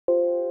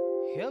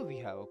Here we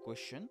have a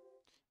question.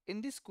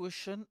 In this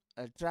question,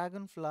 a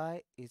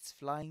dragonfly is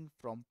flying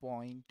from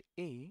point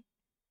A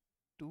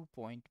to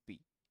point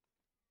B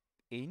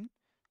in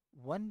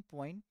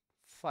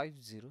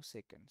 1.50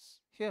 seconds.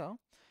 Here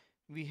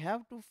we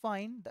have to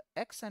find the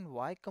x and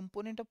y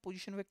component of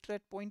position vector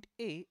at point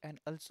A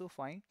and also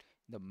find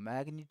the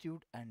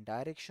magnitude and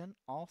direction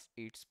of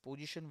its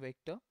position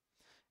vector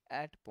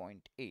at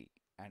point A.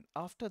 And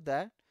after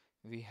that,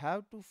 we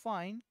have to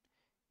find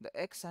the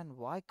x and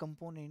y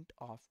component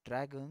of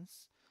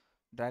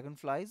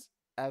dragonfly's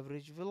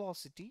average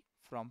velocity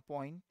from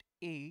point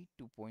A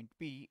to point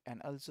B, and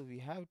also we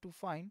have to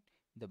find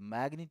the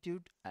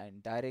magnitude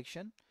and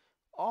direction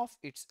of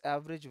its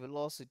average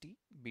velocity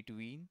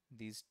between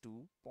these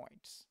 2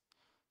 points.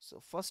 So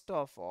first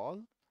of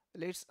all,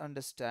 let's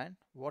understand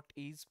what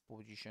is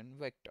position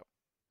vector.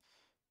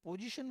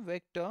 Position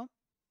vector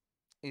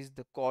is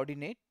the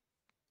coordinate,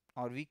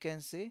 or we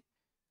can say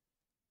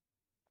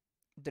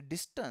the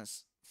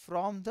distance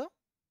from the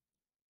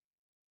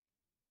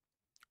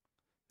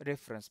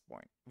reference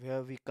point,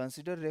 where we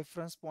consider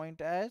reference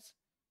point as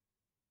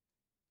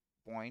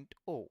point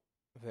O,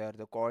 where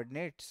the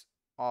coordinates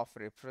of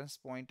reference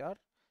point are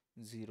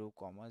 0,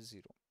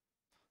 0.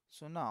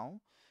 So now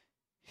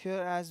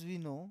here, as we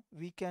know,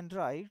 we can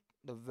write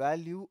the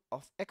value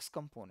of x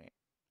component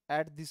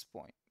at this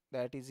point,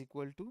 that is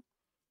equal to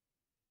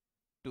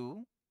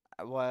 2,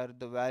 where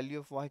the value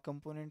of y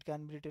component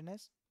can be written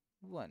as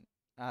 1.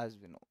 As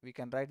we know, we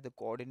can write the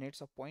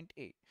coordinates of point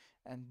A,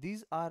 and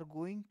these are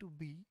going to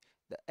be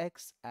the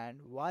x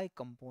and y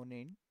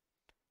component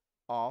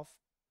of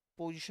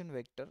position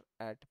vector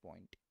at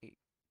point A.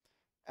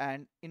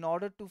 And in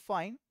order to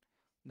find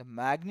the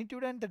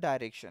magnitude and the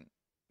direction,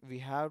 we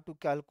have to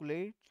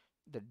calculate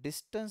the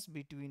distance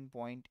between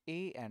point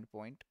A and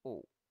point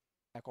O.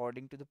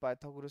 According to the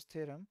Pythagoras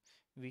theorem,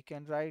 we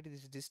can write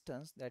this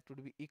distance that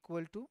would be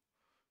equal to,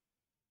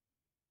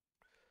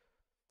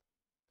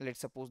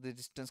 let's suppose the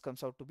distance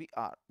comes out to be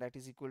r, that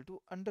is equal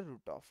to under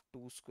root of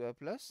 2 square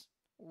plus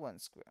 1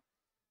 square,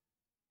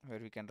 where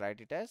we can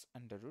write it as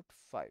under root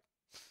 5.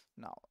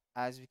 Now,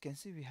 as we can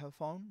see, we have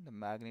found the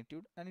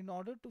magnitude, and in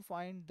order to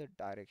find the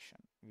direction,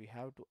 we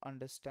have to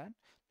understand.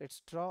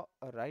 Let's draw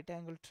a right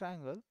angle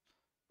triangle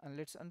and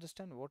let's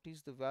understand what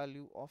is the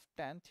value of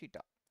tan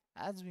theta.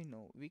 As we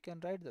know, we can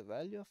write the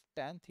value of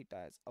tan theta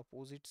as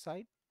opposite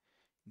side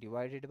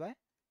divided by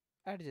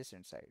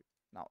adjacent side.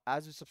 Now,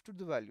 as we substitute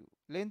the value,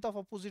 length of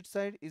opposite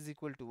side is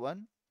equal to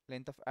 1,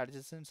 length of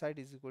adjacent side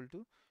is equal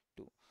to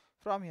 2.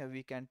 From here,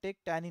 we can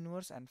take tan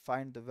inverse and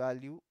find the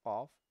value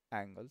of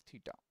angle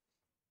theta.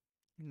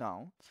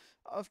 Now,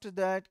 after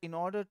that, in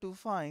order to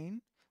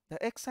find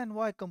the x and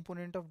y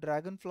component of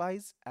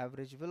dragonfly's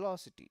average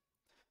velocity,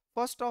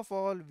 first of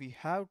all, we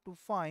have to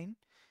find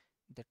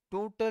the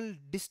total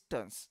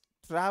distance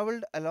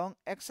traveled along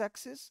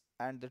x-axis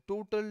and the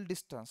total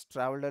distance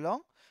traveled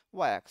along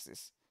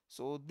y-axis.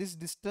 So this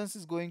distance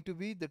is going to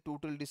be the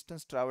total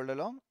distance traveled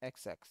along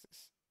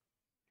x-axis.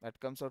 That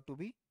comes out to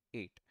be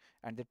 8.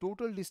 And the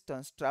total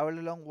distance traveled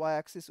along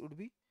y-axis would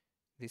be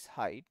this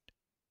height,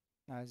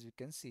 as you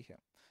can see here.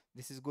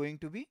 This is going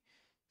to be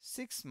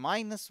 6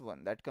 minus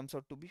 1, that comes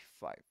out to be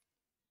 5,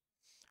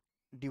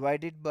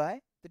 divided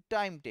by the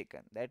time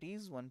taken, that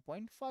is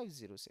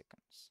 1.50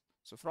 seconds.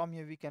 So from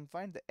here we can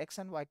find the x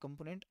and y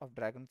component of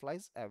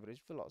dragonfly's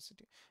average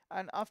velocity.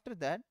 And after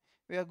that,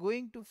 we are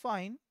going to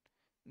find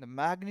the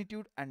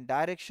magnitude and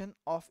direction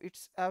of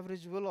its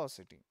average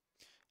velocity.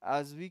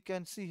 As we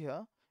can see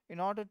here, in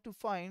order to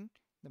find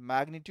the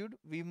magnitude,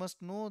 we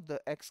must know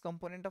the x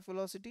component of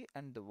velocity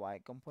and the y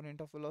component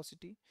of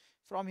velocity.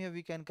 From here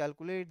we can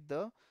calculate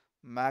the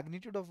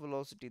magnitude of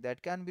velocity,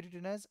 that can be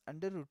written as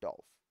under root of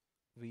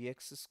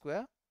vx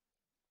square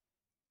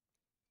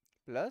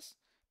plus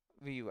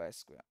vy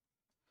square.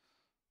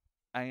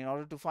 And in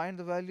order to find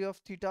the value of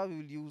theta, we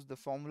will use the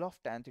formula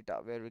of tan theta,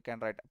 where we can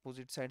write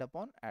opposite side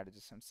upon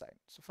adjacent side.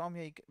 So from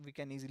here we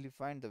can easily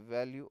find the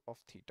value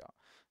of theta.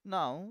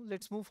 Now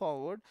let's move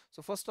forward.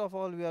 So first of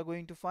all, we are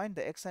going to find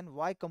the x and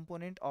y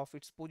component of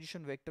its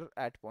position vector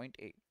at point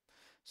A.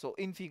 So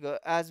in figure,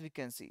 as we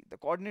can see, the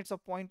coordinates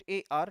of point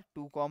A are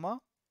 2,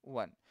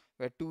 1,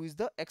 where 2 is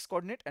the x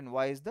coordinate and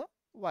y is the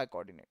y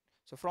coordinate.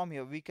 So from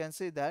here we can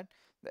say that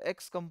the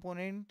x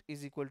component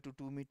is equal to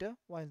 2 meter,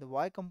 while the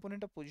y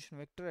component of position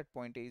vector at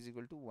point A is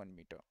equal to 1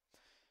 meter.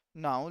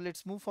 Now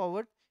let's move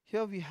forward.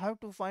 Here we have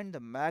to find the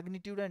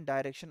magnitude and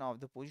direction of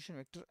the position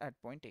vector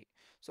at point A.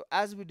 So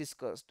as we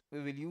discussed,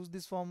 we will use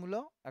this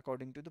formula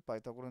according to the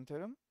Pythagorean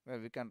theorem, where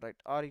we can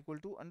write r equal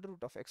to under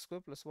root of x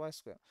square plus y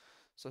square.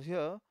 So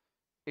here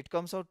it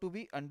comes out to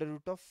be under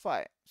root of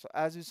 5. So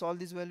as we solve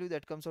this value,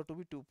 that comes out to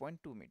be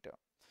 2.2 meter.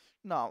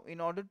 Now, in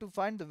order to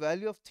find the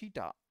value of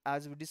theta,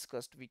 as we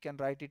discussed, we can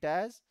write it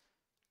as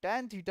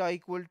tan theta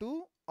equal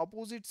to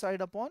opposite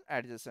side upon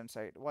adjacent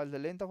side, while the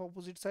length of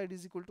opposite side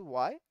is equal to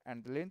y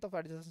and the length of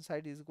adjacent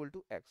side is equal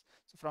to x.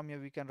 So from here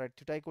we can write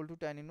theta equal to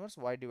tan inverse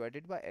y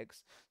divided by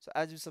x. So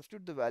as we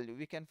substitute the value,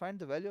 we can find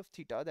the value of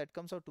theta, that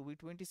comes out to be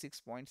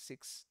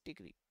 26.6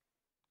 degree.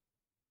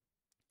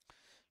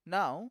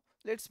 Now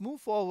let's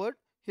move forward.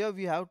 Here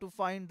we have to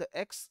find the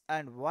x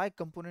and y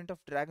component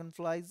of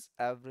Dragonfly's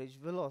average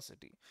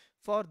velocity.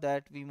 For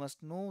that we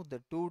must know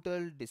the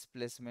total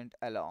displacement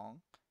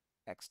along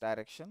x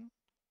direction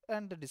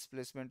and the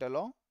displacement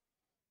along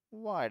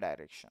y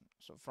direction.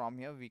 So from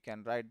here we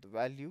can write the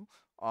value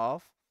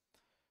of,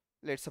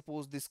 let's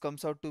suppose this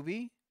comes out to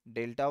be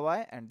delta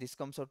y and this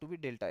comes out to be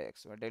delta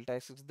x, where delta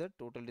x is the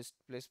total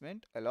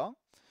displacement along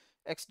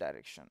x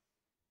direction.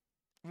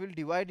 We'll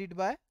divide it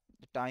by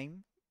the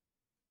time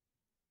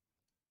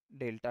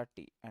delta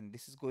t, and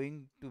this is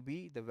going to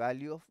be the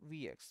value of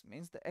vx,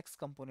 means the x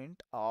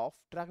component of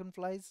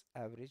Dragonfly's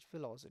average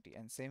velocity,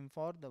 and same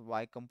for the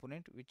y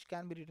component, which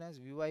can be written as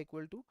vy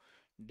equal to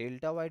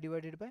delta y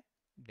divided by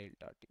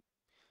delta t.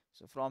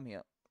 So from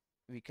here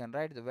we can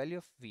write the value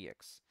of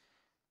vx,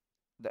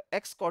 the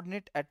x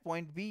coordinate at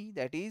point b,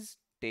 that is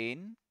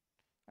 10,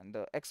 and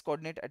the x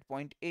coordinate at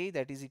point a,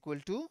 that is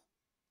equal to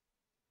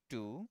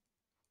 2.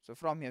 So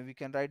from here we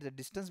can write the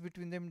distance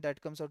between them,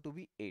 that comes out to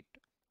be 8,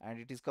 and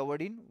it is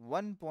covered in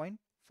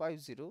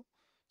 1.50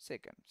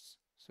 seconds.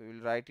 So we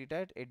will write it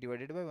at 8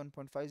 divided by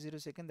 1.50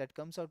 second, that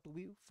comes out to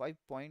be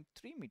 5.3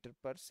 meter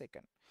per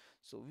second.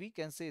 So we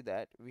can say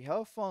that we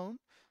have found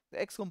the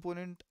x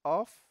component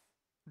of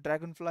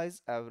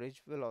Dragonfly's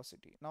average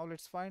velocity. Now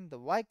let's find the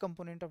y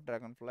component of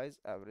Dragonfly's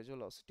average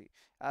velocity.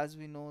 As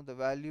we know, the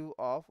value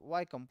of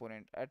y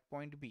component at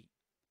point B,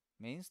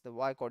 means the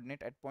y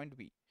coordinate at point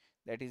B,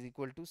 that is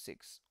equal to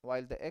 6,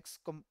 while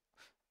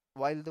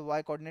the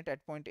y coordinate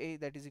at point A,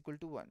 that is equal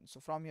to 1. So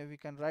from here we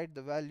can write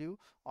the value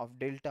of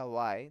delta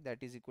y, that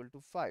is equal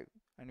to 5,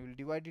 and we will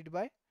divide it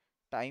by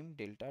time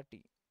delta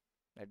t,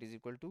 that is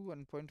equal to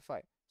 1.5.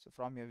 So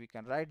from here we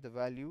can write the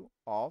value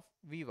of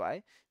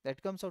Vy,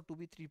 that comes out to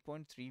be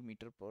 3.3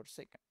 meter per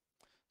second.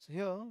 So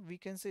here we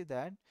can say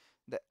that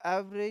the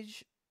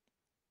average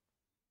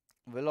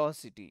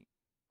velocity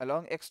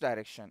along x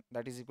direction,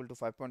 that is equal to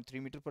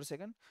 5.3 meter per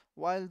second,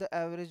 while the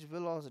average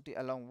velocity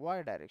along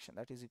y direction,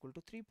 that is equal to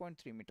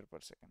 3.3 meter per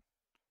second.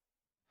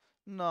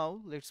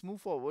 Now let's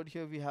move forward.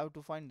 Here we have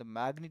to find the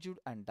magnitude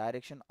and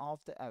direction of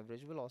the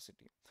average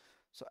velocity.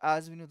 So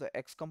as we know the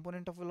x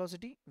component of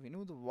velocity, we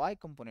know the y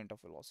component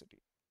of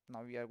velocity.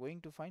 Now we are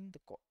going to find the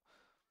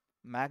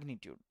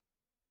magnitude.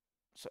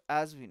 So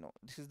as we know,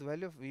 this is the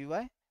value of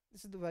Vy,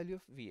 this is the value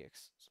of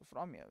Vx. So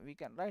from here we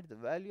can write the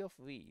value of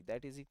V,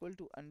 that is equal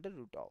to under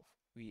root of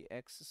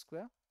Vx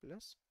square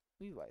plus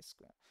Vy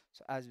square.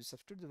 So as we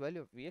substitute the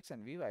value of Vx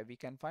and Vy, we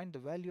can find the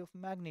value of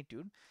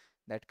magnitude,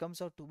 that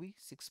comes out to be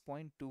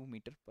 6.2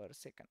 meter per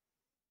second.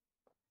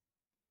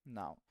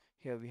 Now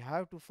here we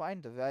have to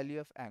find the value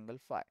of angle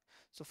phi.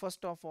 So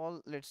first of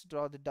all, let's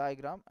draw the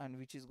diagram, and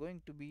which is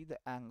going to be the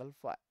angle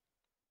phi.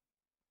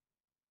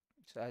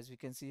 So as we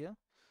can see here,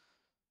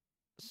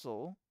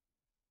 so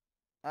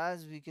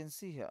as we can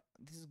see here,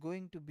 this is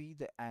going to be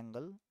the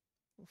angle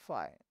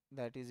phi,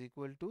 that is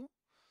equal to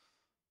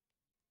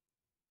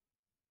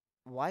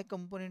y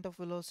component of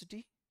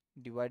velocity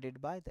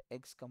divided by the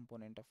x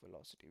component of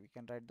velocity. We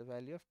can write the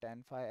value of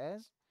tan phi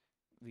as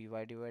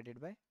Vy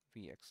divided by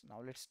Vx.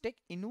 Now let's take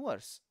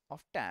inverse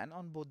of tan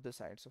on both the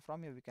sides. So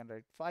from here we can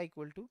write phi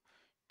equal to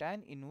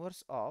tan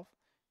inverse of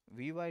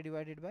Vy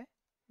divided by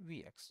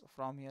Vx. So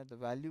from here the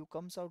value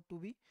comes out to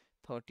be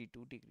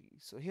 32 degrees.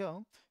 So here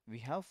we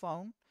have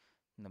found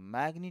the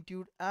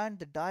magnitude and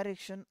the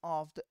direction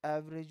of the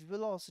average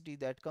velocity,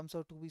 that comes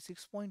out to be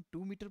 6.2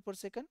 meter per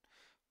second,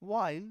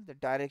 while the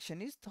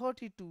direction is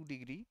 32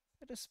 degree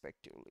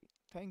respectively.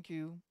 Thank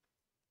you.